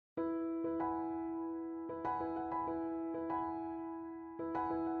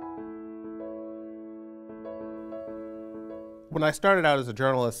When I started out as a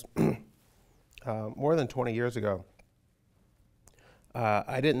journalist more than 20 years ago,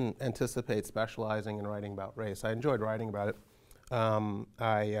 I didn't anticipate specializing in writing about race. I enjoyed writing about it.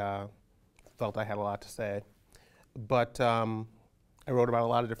 I felt I had a lot to say. But I wrote about a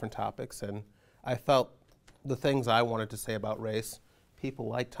lot of different topics, and I felt the things I wanted to say about race, people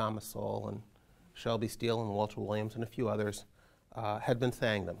like Thomas Sowell and Shelby Steele and Walter Williams and a few others had been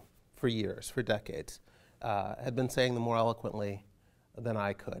saying them for years, for decades, had been saying them more eloquently than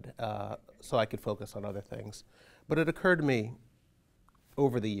I could, so I could focus on other things. But it occurred to me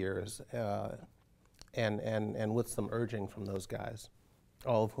over the years, and with some urging from those guys,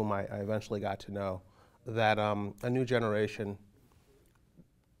 all of whom I eventually got to know, that a new generation,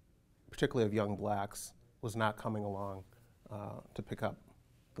 particularly of young blacks, was not coming along to pick up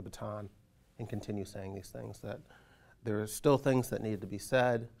the baton and continue saying these things, that there are still things that needed to be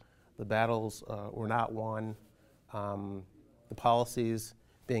said. The battles were not won. The policies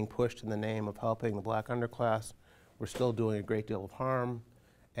being pushed in the name of helping the black underclass were still doing a great deal of harm,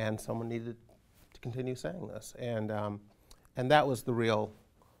 and someone needed to continue saying this. And that was the real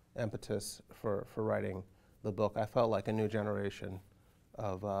impetus for writing the book. I felt like a new generation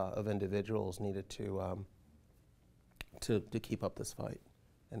of individuals needed to keep up this fight,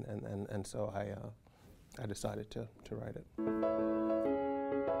 and so I decided to write it.